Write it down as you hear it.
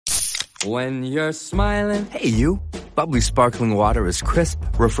When you're smiling. Hey, you. Bubbly sparkling water is crisp,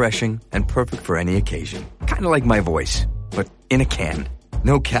 refreshing, and perfect for any occasion. Kind of like my voice, but in a can.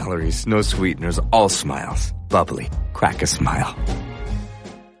 No calories, no sweeteners, all smiles. Bubbly. Crack a smile.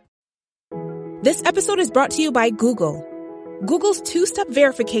 This episode is brought to you by Google. Google's two-step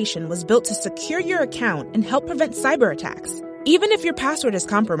verification was built to secure your account and help prevent cyber attacks, even if your password is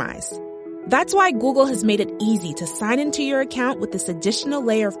compromised. That's why Google has made it easy to sign into your account with this additional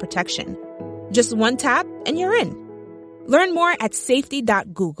layer of protection. Just one tap and you're in. Learn more at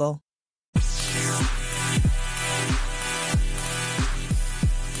safety.google.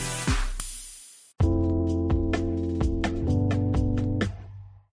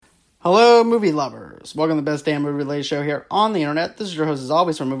 Hello, movie lovers. Welcome to the best damn movie-related show here on the internet. This is your host, as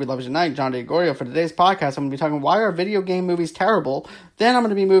always, from Movie Lovers Unite, John DeGorio. For today's podcast, I'm going to be talking why are video game movies terrible. Then I'm going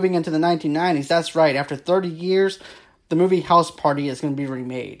to be moving into the 1990s. That's right, after 30 years, the movie House Party is going to be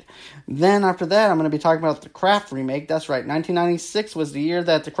remade. Then after that, I'm going to be talking about the Craft remake. That's right, 1996 was the year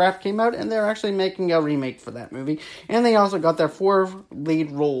that the Craft came out, and they're actually making a remake for that movie. And they also got their 4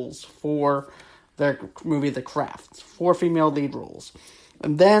 lead roles for their movie The Craft. 4 female lead roles.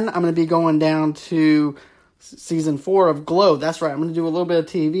 And then I'm going to be going down to season 4 of Glow. That's right, I'm going to do a little bit of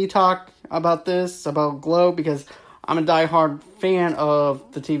TV talk about this, about Glow, because I'm a diehard fan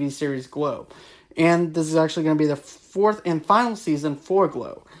of the TV series Glow. And this is actually going to be the 4th and final season for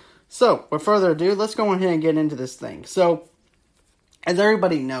Glow. So, with further ado, let's go ahead and get into this thing. So, as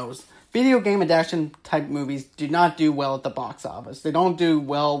everybody knows, video game adaptation type movies do not do well at the box office. They don't do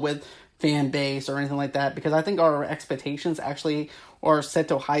well with fan base or anything like that, because I think our expectations actually are set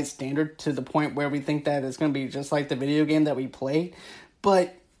to a high standard to the point where we think that it's going to be just like the video game that we play.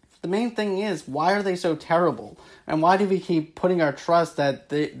 But the main thing is, why are they so terrible? And why do we keep putting our trust that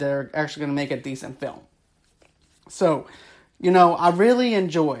they're actually going to make a decent film? So, I really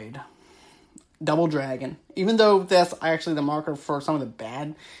enjoyed Double Dragon, even though that's actually the marker for some of the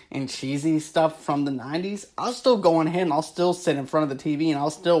bad and cheesy stuff from the 90s. I'll still go on ahead and I'll still sit in front of the TV and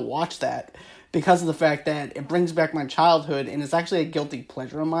I'll still watch that because of the fact that it brings back my childhood, and it's actually a guilty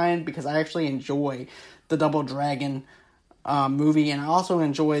pleasure of mine because I actually enjoy the Double Dragon movie, and I also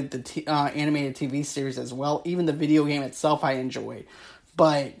enjoyed the animated TV series as well. Even the video game itself I enjoy.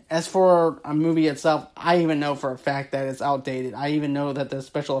 But as for a movie itself, I even know for a fact that it's outdated. I even know that the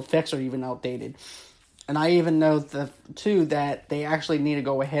special effects are even outdated. And I even know, too, that they actually need to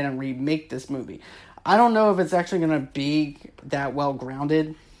go ahead and remake this movie. I don't know if it's actually going to be that well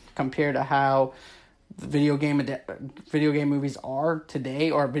grounded compared to how the video game movies are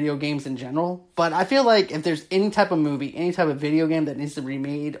today, or video games in general. But I feel like if there's any type of movie, any type of video game that needs to be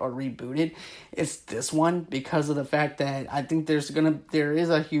remade or rebooted, it's this one, because of the fact that I think there is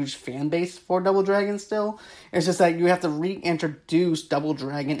a huge fan base for Double Dragon still. It's just that you have to reintroduce Double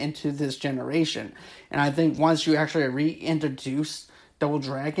Dragon into this generation. And I think once you actually reintroduce Double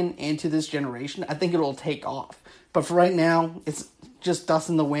Dragon into this generation, I think it'll take off. But for right now, it's just dust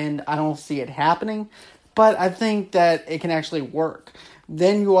in the wind. I don't see it happening, but I think that it can actually work.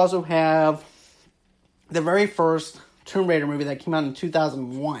 Then you also have the very first Tomb Raider movie that came out in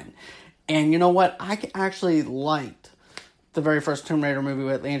 2001. And you know what? I actually liked the very first Tomb Raider movie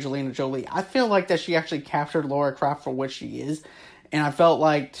with Angelina Jolie. I feel like that she actually captured Lara Croft for what she is. And I felt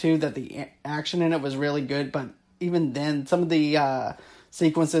like, too, that the action in it was really good. But even then, some of the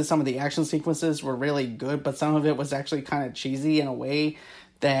some of the action sequences were really good, but some of it was actually kind of cheesy in a way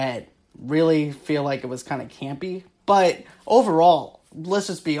that really feel like it was kind of campy. But overall, let's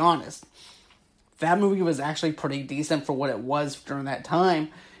just be honest, that movie was actually pretty decent for what it was during that time.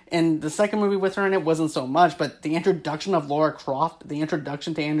 And the second movie with her in it wasn't so much, but the introduction of Lara Croft, the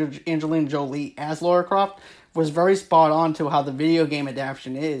introduction to Angelina Jolie as Lara Croft, was very spot on to how the video game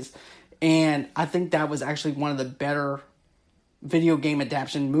adaptation is. And I think that was actually one of the better video game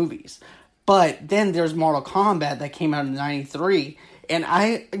adaptation movies. But then there's Mortal Kombat that came out in 93, and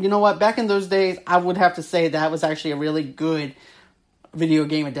you know what, back in those days, I would have to say that was actually a really good video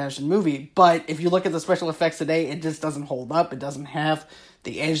game adaptation movie. But if you look at the special effects today, it just doesn't hold up. It doesn't have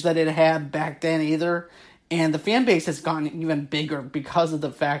the edge that it had back then either. And the fan base has gotten even bigger because of the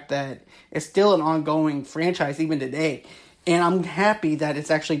fact that it's still an ongoing franchise even today. And I'm happy that it's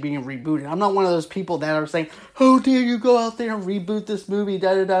actually being rebooted. I'm not one of those people that are saying, how dare you go out there and reboot this movie,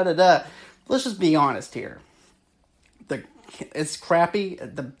 da-da-da-da-da. Let's just be honest here. It's crappy.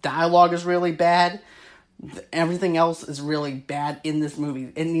 The dialogue is really bad. Everything else is really bad in this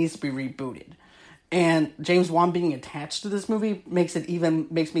movie. It needs to be rebooted. And James Wan being attached to this movie makes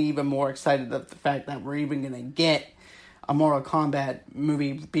me even more excited of the fact that we're even going to get a Mortal Kombat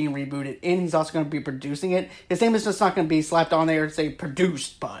movie being rebooted, and he's also going to be producing it. His name is just not going to be slapped on there and say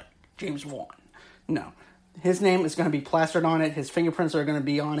produced by James Wan. No. His name is going to be plastered on it. His fingerprints are going to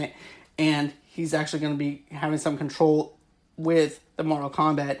be on it. And he's actually going to be having some control with the Mortal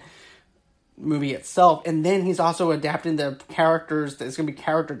Kombat movie itself. And then he's also adapting the characters. It's going to be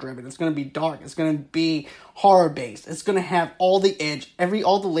character driven. It's going to be dark. It's going to be horror based. It's going to have all the edge,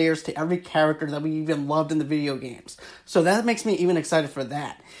 all the layers to every character that we even loved in the video games. So that makes me even excited for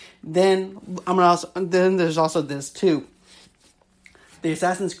that. Then there's also this too. The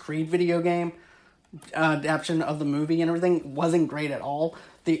Assassin's Creed video game adaptation of the movie and everything wasn't great at all.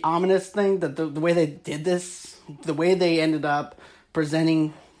 The ominous thing, the way they did this, the way they ended up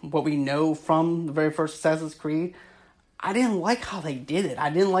presenting what we know from the very first Assassin's Creed, I didn't like how they did it. I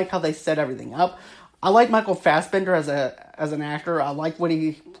didn't like how they set everything up. I like Michael Fassbender as an actor. I like what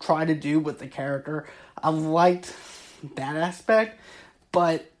he tried to do with the character. I liked that aspect,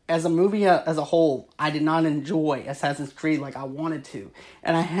 but as a movie as a whole, I did not enjoy Assassin's Creed like I wanted to.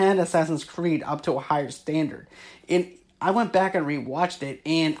 And I had Assassin's Creed up to a higher standard. And I went back and rewatched it,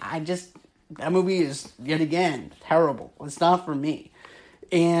 and that movie is, yet again, terrible. It's not for me.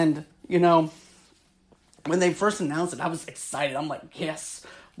 And, when they first announced it, I was excited. I'm like, yes,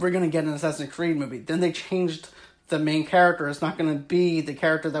 we're going to get an Assassin's Creed movie. Then they changed the main character. It's not going to be the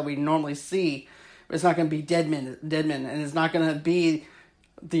character that we normally see. It's not going to be Deadman, and it's not going to be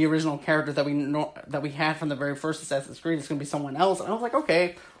the original character that we had from the very first Assassin's Creed. It's going to be someone else. And I was like,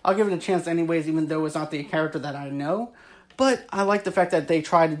 okay, I'll give it a chance anyways, even though it's not the character that I know. But I like the fact that they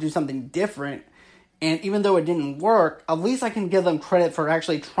tried to do something different. And even though it didn't work, at least I can give them credit for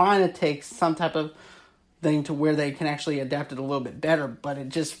actually trying to take some type of thing to where they can actually adapt it a little bit better. But it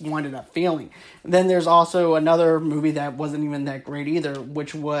just winded up failing. And then there's also another movie that wasn't even that great either,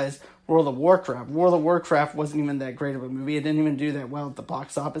 which was World of Warcraft. World of Warcraft wasn't even that great of a movie. It didn't even do that well at the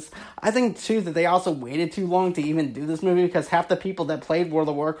box office. I think, too, that they also waited too long to even do this movie because half the people that played World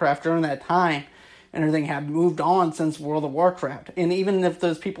of Warcraft during that time and everything have moved on since World of Warcraft. And even if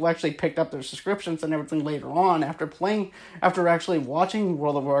those people actually picked up their subscriptions and everything later on, after actually watching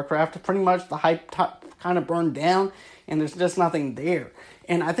World of Warcraft, pretty much the hype kind of burned down and there's just nothing there.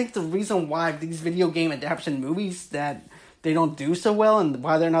 And I think the reason why these video game adaptation movies that they don't do so well and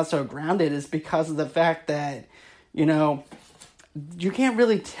why they're not so grounded is because of the fact that, you can't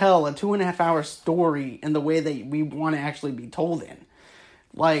really tell a 2.5 hour story in the way that we want to actually be told in.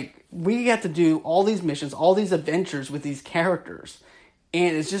 Like, we get to do all these missions, all these adventures with these characters,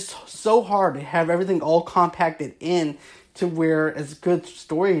 and it's just so hard to have everything all compacted in to where it's good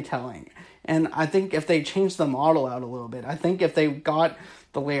storytelling. And I think if they changed the model out a little bit, I think if they got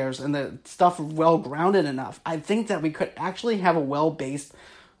the layers and the stuff well grounded enough, I think that we could actually have a well-based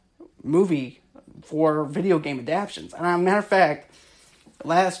movie for video game adaptations. And as a matter of fact,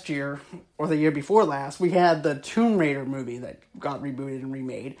 last year, or the year before last, we had the Tomb Raider movie that got rebooted and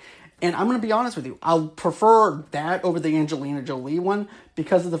remade. And I'm going to be honest with you, I'll prefer that over the Angelina Jolie one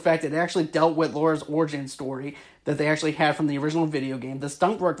because of the fact that it actually dealt with Laura's origin story that they actually had from the original video game. The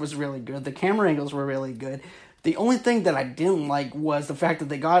stunt work was really good. The camera angles were really good. The only thing that I didn't like was the fact that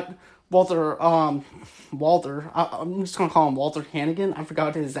they got Walter, I'm just going to call him Walter Hannigan. I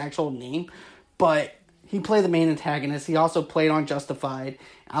forgot his actual name, but he played the main antagonist. He also played on Justified.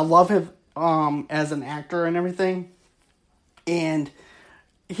 I love him as an actor and everything. And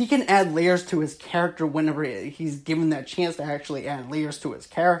he can add layers to his character whenever he's given that chance to actually add layers to his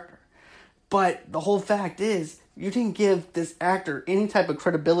character. But the whole fact is, you didn't give this actor any type of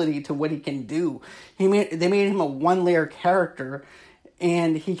credibility to what he can do. They made him a one-layer character,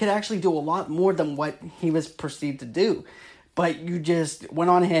 and he could actually do a lot more than what he was perceived to do. But you just went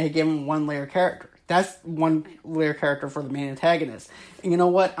on ahead and gave him one-layer character. That's one-layer character for the main antagonist. And you know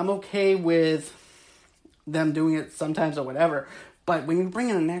what? I'm okay with them doing it sometimes or whatever. But when you bring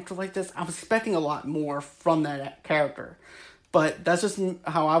in an actor like this, I was expecting a lot more from that character. But that's just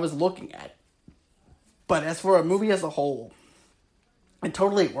how I was looking at it. But as for a movie as a whole, it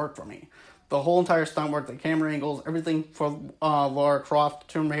totally worked for me. The whole entire stunt work, the camera angles, everything for Lara Croft,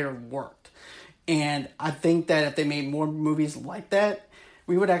 Tomb Raider worked. And I think that if they made more movies like that,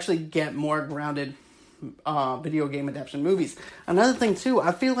 we would actually get more grounded video game adaptation movies. Another thing, too,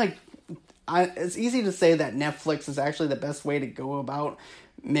 I feel like it's easy to say that Netflix is actually the best way to go about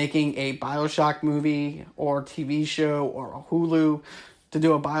making a BioShock movie or TV show or a Hulu to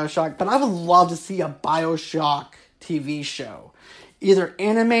do a BioShock. But I would love to see a BioShock TV show. Either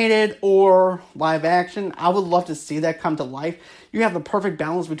animated or live action. I would love to see that come to life. You have the perfect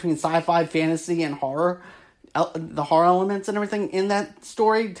balance between sci-fi, fantasy, and horror. the horror elements and everything in that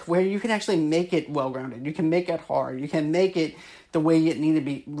story to where you can actually make it well-grounded. You can make it horror. You can make it the way it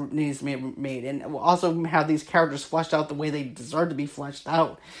needs to be made. And also have these characters fleshed out the way they deserve to be fleshed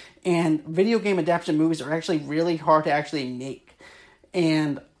out. And video game adaptation movies are actually really hard to actually make.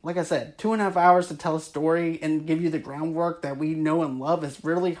 And like I said, 2.5 hours to tell a story and give you the groundwork that we know and love is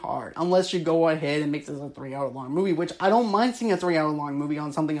really hard. Unless you go ahead and make this a 3-hour long movie, which I don't mind seeing a 3-hour long movie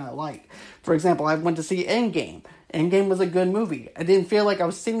on something I like. For example, I went to see Endgame. Endgame was a good movie. I didn't feel like I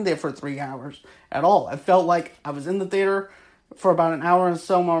was sitting there for 3 hours at all. I felt like I was in the theater for about an hour and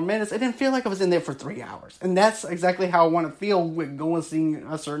so more minutes. I didn't feel like I was in there for 3 hours. And that's exactly how I want to feel with going seeing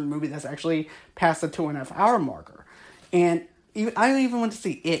a certain movie that's actually past the 2.5 hour marker. And I even went to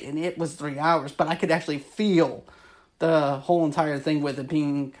see it, and it was 3 hours, but I could actually feel the whole entire thing with it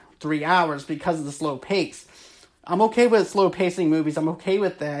being 3 hours because of the slow pace. I'm okay with slow pacing movies. I'm okay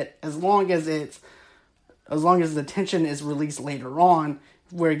with that as long as the tension is released later on,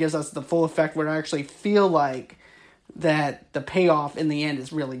 where it gives us the full effect, where I actually feel like that the payoff in the end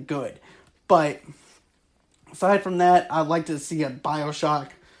is really good. But aside from that, I'd like to see a BioShock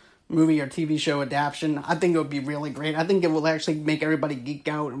movie or TV show adaptation. I think it would be really great. I think it will actually make everybody geek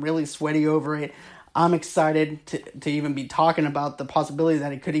out and really sweaty over it. I'm excited to even be talking about the possibility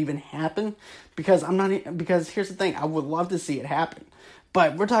that it could even happen, because here's the thing, I would love to see it happen.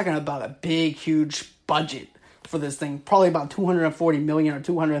 But we're talking about a big, huge budget for this thing, probably about $240 million or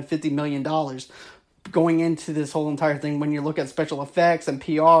 $250 million going into this whole entire thing when you look at special effects and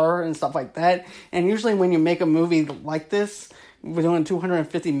PR and stuff like that. And usually when you make a movie like this, we're doing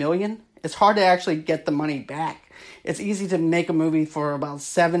 $250 million, it's hard to actually get the money back. It's easy to make a movie for about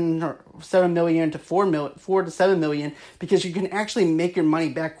 $7 million to $4 to $7 million, because you can actually make your money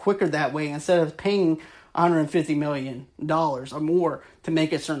back quicker that way instead of paying $150 million or more to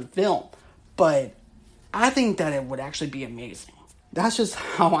make a certain film. But I think that it would actually be amazing. That's just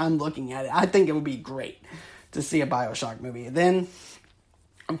how I'm looking at it. I think it would be great to see a BioShock movie. Then,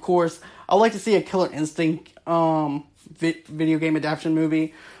 of course, I'd like to see a Killer Instinct video game adaptation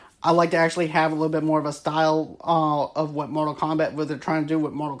movie. I like to actually have a little bit more of a style of what they're trying to do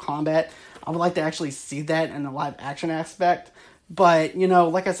with Mortal Kombat. I would like to actually see that in the live action aspect. But,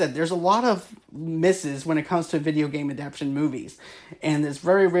 like I said, there's a lot of misses when it comes to video game adaptation movies. And it's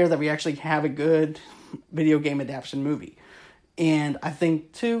very rare that we actually have a good video game adaptation movie. And I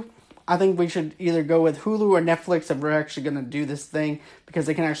think we should either go with Hulu or Netflix if we're actually going to do this thing, because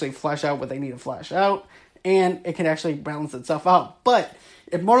they can actually flesh out what they need to flesh out, and it can actually balance itself out. But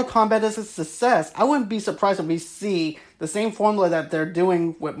if Mortal Kombat is a success, I wouldn't be surprised if we see the same formula that they're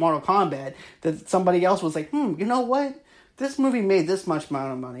doing with Mortal Kombat, that somebody else was like, you know what? This movie made this much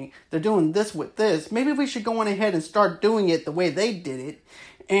amount of money. They're doing this with this. Maybe we should go on ahead and start doing it the way they did it.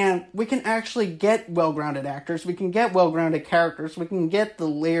 And we can actually get well-grounded actors. We can get well-grounded characters. We can get the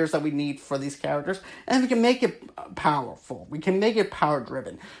layers that we need for these characters. And we can make it powerful. We can make it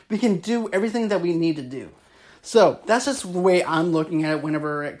power-driven. We can do everything that we need to do. So, that's just the way I'm looking at it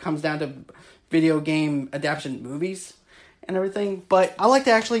whenever it comes down to video game adaptation movies and everything. But I like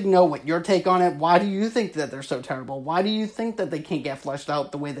to actually know what your take on it. Why do you think that they're so terrible? Why do you think that they can't get fleshed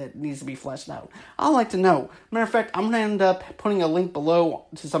out the way that it needs to be fleshed out? I'd like to know. Matter of fact, I'm going to end up putting a link below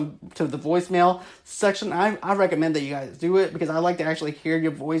to the voicemail section. I recommend that you guys do it, because I like to actually hear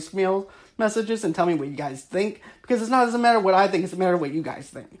your voicemail messages and tell me what you guys think. Because it doesn't matter what I think, it's a matter of what you guys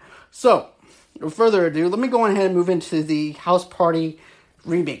think. So, without further ado, let me go ahead and move into the House Party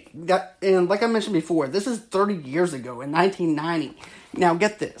remake. And like I mentioned before, this is 30 years ago in 1990. Now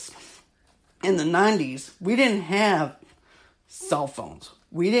get this. In the 90s, we didn't have cell phones.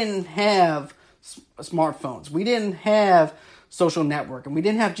 We didn't have smartphones. We didn't have social networking. We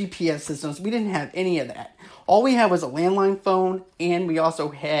didn't have GPS systems. We didn't have any of that. All we had was a landline phone, and we also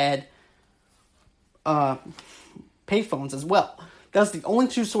had payphones as well. That's the only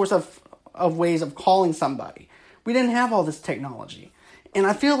two sources of ways of calling somebody. We didn't have all this technology. And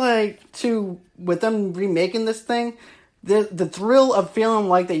I feel like, with them remaking this thing, the thrill of feeling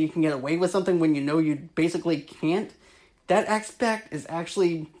like that you can get away with something when you know you basically can't, that aspect is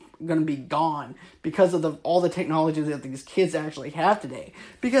actually going to be gone because of all the technology that these kids actually have today.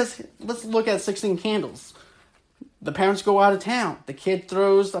 Because let's look at 16 Candles. The parents go out of town. The kid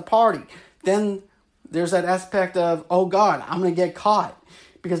throws a party. Then there's that aspect of, oh God, I'm going to get caught,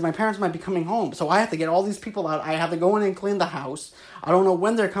 because my parents might be coming home. So I have to get all these people out. I have to go in and clean the house. I don't know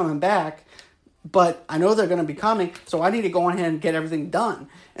when they're coming back, but I know they're going to be coming. So I need to go ahead and get everything done.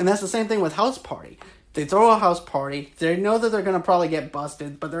 And that's the same thing with House Party. They throw a house party. They know that they're going to probably get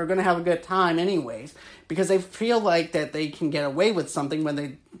busted, but they're going to have a good time anyways, because they feel like that they can get away with something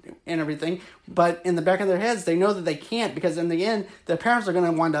when and everything, but in the back of their heads, they know that they can't, because in the end, their parents are going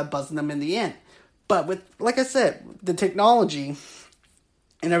to wind up busting them in the end. But with, like I said, the technology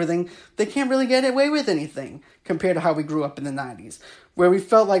and everything, they can't really get away with anything compared to how we grew up in the 90s, where we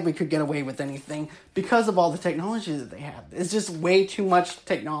felt like we could get away with anything because of all the technology that they have. It's just way too much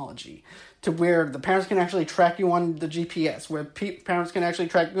technology to where the parents can actually track you on the GPS, where parents can actually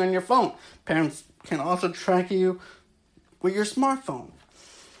track you on your phone. Parents can also track you with your smartphone,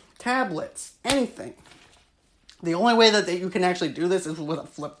 tablets, anything. The only way that you can actually do this is with a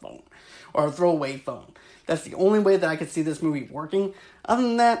flip phone or a throwaway phone. That's the only way that I could see this movie working. Other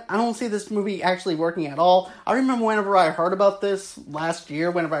than that, I don't see this movie actually working at all. I remember whenever I heard about this last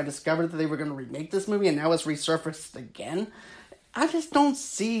year, whenever I discovered that they were going to remake this movie and now it's resurfaced again, I just don't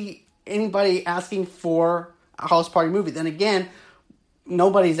see anybody asking for a house party movie. Then again,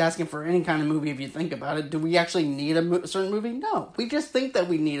 nobody's asking for any kind of movie if you think about it. Do we actually need a certain movie? No. We just think that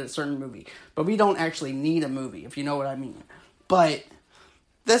we need a certain movie. But we don't actually need a movie, if you know what I mean. But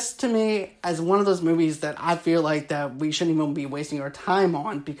this, to me, is one of those movies that I feel like that we shouldn't even be wasting our time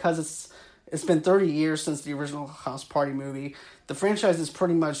on, because it's been 30 years since the original House Party movie. The franchise is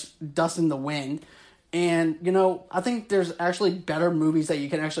pretty much dust in the wind. And, I think there's actually better movies that you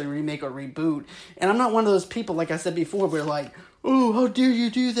can actually remake or reboot. And I'm not one of those people, like I said before, where like, oh, how dare you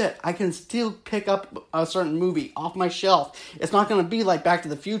do that? I can still pick up a certain movie off my shelf. It's not going to be like Back to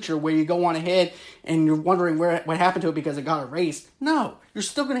the Future, where you go on ahead and you're wondering what happened to it because it got erased. No, you're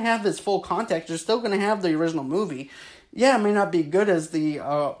still going to have this full context. You're still going to have the original movie. Yeah, it may not be good as the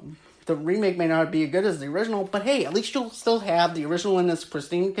remake may not be as good as the original, but hey, at least you'll still have the original in its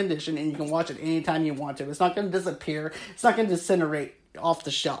pristine condition, and you can watch it anytime you want to. It's not going to disappear. It's not going to disintegrate off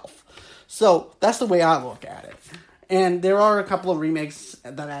the shelf. So that's the way I look at it. And there are a couple of remakes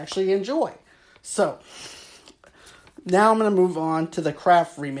that I actually enjoy. So now I'm going to move on to the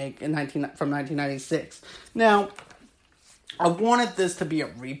Craft remake from 1996. Now, I wanted this to be a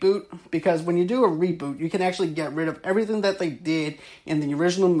reboot, because when you do a reboot, you can actually get rid of everything that they did in the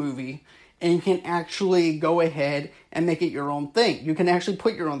original movie, and you can actually go ahead and make it your own thing. You can actually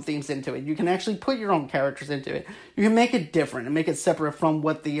put your own themes into it. You can actually put your own characters into it. You can make it different and make it separate from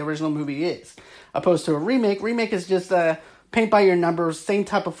what the original movie is. Opposed to a remake. Remake is just a paint by your numbers, same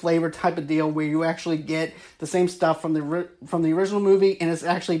type of flavor type of deal, where you actually get the same stuff from the original movie, and it's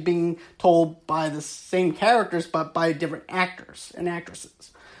actually being told by the same characters but by different actors and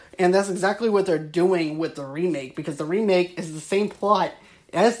actresses. And that's exactly what they're doing with the remake, because the remake is the same plot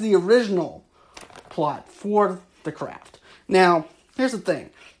as the original plot for The Craft. Now, here's the thing.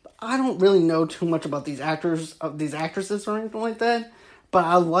 I don't really know too much about these actors, these actresses or anything like that, but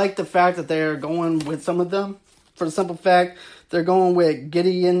I like the fact that they're going with some of them. For the simple fact, they're going with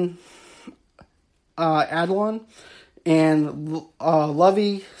Gideon Adlon and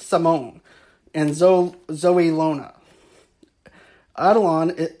Lovey Simone and Zoe Lona.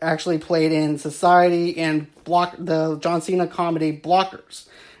 Adlon actually played in Society and the John Cena comedy Blockers.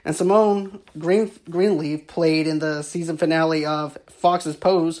 And Simone Greenleaf played in the season finale of Fox's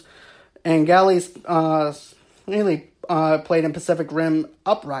Pose. And Galli's played in Pacific Rim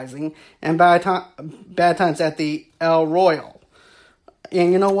Uprising and Bad Times at the El Royale.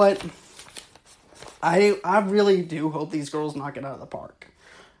 And you know what? I really do hope these girls knock it out of the park,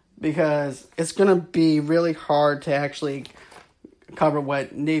 because it's going to be really hard to actually cover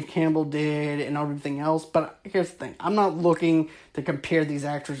what Neve Campbell did and everything else. But here's the thing. I'm not looking to compare these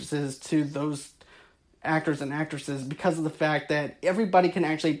actresses to those actors and actresses, because of the fact that everybody can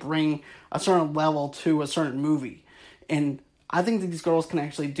actually bring a certain level to a certain movie. And I think these girls can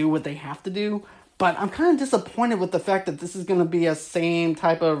actually do what they have to do. But I'm kind of disappointed with the fact that this is going to be a same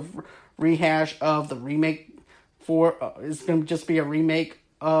type of rehash of the remake it's going to just be a remake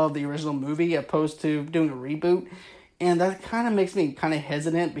of the original movie opposed to doing a reboot. And that kind of makes me kind of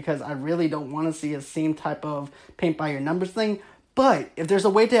hesitant, because I really don't want to see a same type of paint by your numbers thing. But if there's a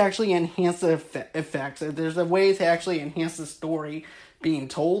way to actually enhance the effects, if there's a way to actually enhance the story being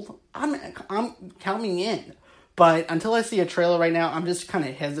told, I'm counting in. But until I see a trailer right now, I'm just kind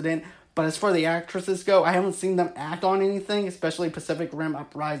of hesitant. But as far as the actresses go, I haven't seen them act on anything, especially Pacific Rim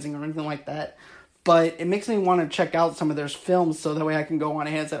Uprising or anything like that. But it makes me want to check out some of their films, so that way I can go on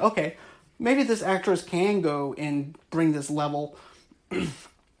ahead and say, okay, maybe this actress can go and bring this level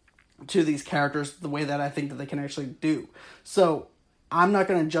to these characters the way that I think that they can actually do. So I'm not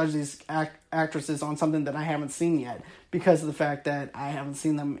going to judge these actresses on something that I haven't seen yet, because of the fact that I haven't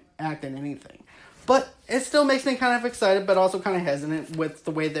seen them act in anything. But it still makes me kind of excited, but also kind of hesitant with the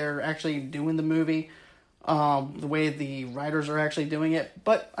way they're actually doing the movie. the way the writers are actually doing it.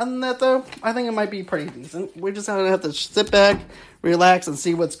 But other than that, though, I think it might be pretty decent. We're just going to have to sit back, relax, and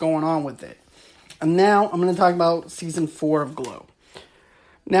see what's going on with it. And now I'm going to talk about Season 4 of Glow.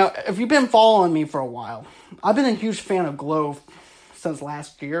 Now, if you've been following me for a while, I've been a huge fan of Glow since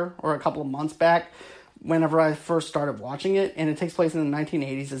last year, or a couple of months back, whenever I first started watching it, and it takes place in the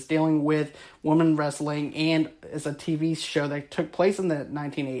 1980s. It's dealing with women wrestling, and it's a TV show that took place in the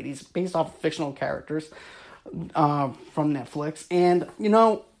 1980s, based off of fictional characters from Netflix. And, you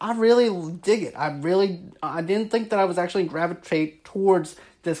know, I really dig it. I didn't think that I was actually gravitate towards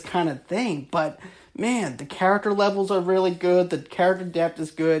this kind of thing, but, man, the character levels are really good, the character depth is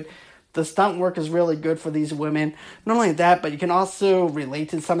good, the stunt work is really good for these women. Not only that, but you can also relate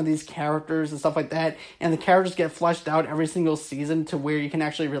to some of these characters and stuff like that. And the characters get fleshed out every single season to where you can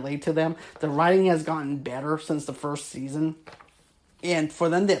actually relate to them. The writing has gotten better since the first season. And for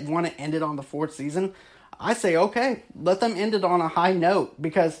them that want to end it on the 4th season, I say, okay, let them end it on a high note.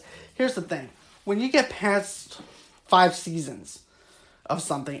 Because here's the thing. When you get past 5 seasons of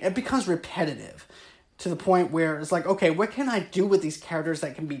something, it becomes repetitive. To the point where it's like, okay, what can I do with these characters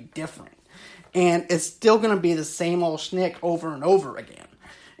that can be different? And it's still going to be the same old schnick over and over again.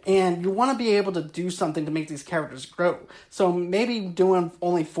 And you want to be able to do something to make these characters grow. So maybe doing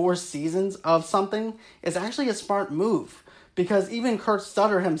only 4 seasons of something is actually a smart move. Because even Kurt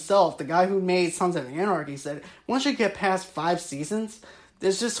Sutter himself, the guy who made Sons of Anarchy, said, once you get past 5 seasons,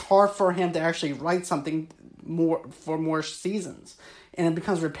 it's just hard for him to actually write something for more seasons. And it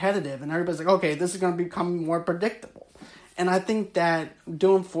becomes repetitive, and everybody's like, okay, this is going to become more predictable. And I think that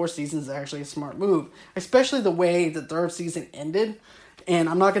doing 4 seasons is actually a smart move, especially the way the 3rd season ended. And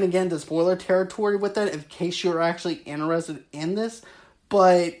I'm not going to get into spoiler territory with that in case you're actually interested in this,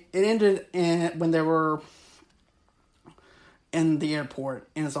 but it ended when they were in the airport,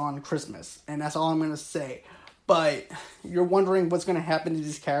 and it's on Christmas, and that's all I'm going to say. But you're wondering what's going to happen to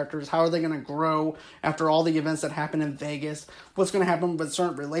these characters. How are they going to grow after all the events that happen in Vegas? What's going to happen with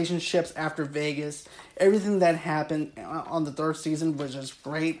certain relationships after Vegas? Everything that happened on the 3rd season was just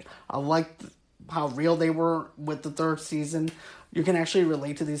great. I liked how real they were with the 3rd season. You can actually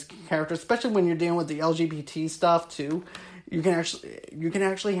relate to these characters, especially when you're dealing with the LGBT stuff too. You can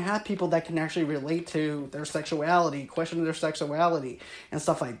actually have people that can actually relate to their sexuality, question their sexuality, and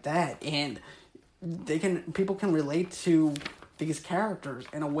stuff like that. And people can relate to these characters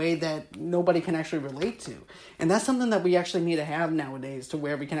in a way that nobody can actually relate to. And that's something that we actually need to have nowadays, to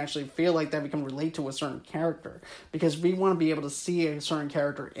where we can actually feel like that we can relate to a certain character, because we want to be able to see a certain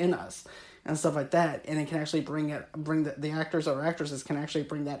character in us and stuff like that. And it can actually bring the actors or actresses can actually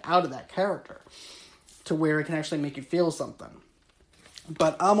bring that out of that character to where it can actually make you feel something.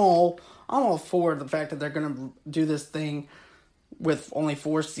 But I'm all for the fact that they're going to do this thing with only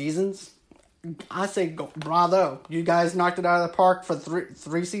 4 seasons. I say, bravo. You guys knocked it out of the park for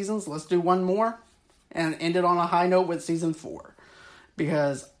three seasons. Let's do one more and end it on a high note with season 4.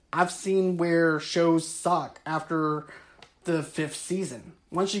 Because I've seen where shows suck after the 5th season.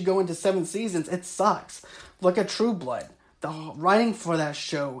 Once you go into 7 seasons, it sucks. Look at True Blood. The writing for that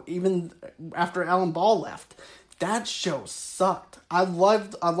show, even after Alan Ball left, that show sucked. I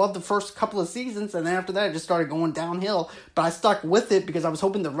loved the first couple of seasons, and then after that, it just started going downhill. But I stuck with it because I was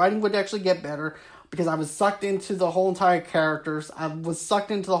hoping the writing would actually get better, because I was sucked into the whole entire characters. I was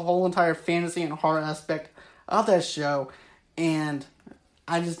sucked into the whole entire fantasy and horror aspect of that show, and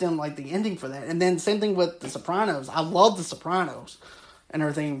I just didn't like the ending for that. And then same thing with The Sopranos. I love The Sopranos and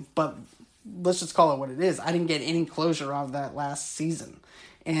everything, but let's just call it what it is. I didn't get any closure out of that last season,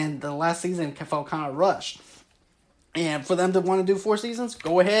 and the last season felt kind of rushed. And for them to want to do 4 seasons,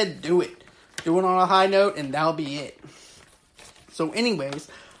 go ahead, do it. Do it on a high note, and that'll be it. So anyways,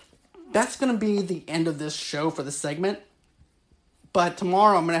 that's going to be the end of this show for the segment. But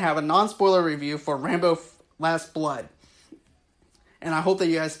tomorrow I'm going to have a non-spoiler review for Rambo Last Blood. And I hope that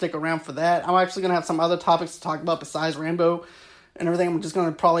you guys stick around for that. I'm actually going to have some other topics to talk about besides Rambo and everything. I'm just going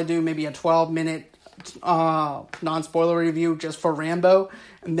to probably do maybe a 12-minute non-spoiler review just for Rambo,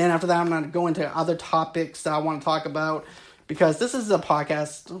 and then after that I'm going to go into other topics that I want to talk about, because this is a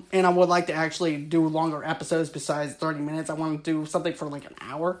podcast and I would like to actually do longer episodes besides 30 minutes. I want to do something for like an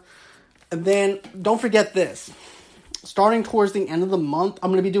hour. And then don't forget this, starting towards the end of the month, I'm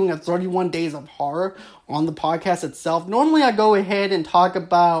going to be doing a 31 Days of Horror on the podcast itself. Normally I go ahead and talk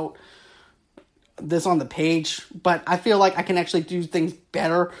about this on the page, but I feel like I can actually do things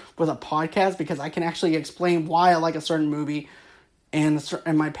better with a podcast, because I can actually explain why I like a certain movie and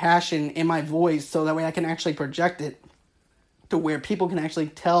my passion in my voice, so that way I can actually project it to where people can actually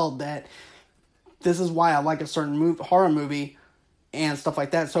tell that this is why I like a certain horror movie and stuff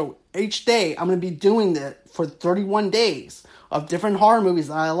like that. So each day, I'm going to be doing that for 31 days of different horror movies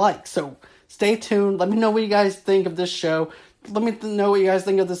that I like. So stay tuned. Let me know what you guys think of this show. Let me know what you guys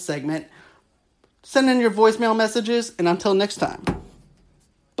think of this segment. Send in your voicemail messages, and until next time,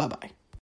 bye-bye.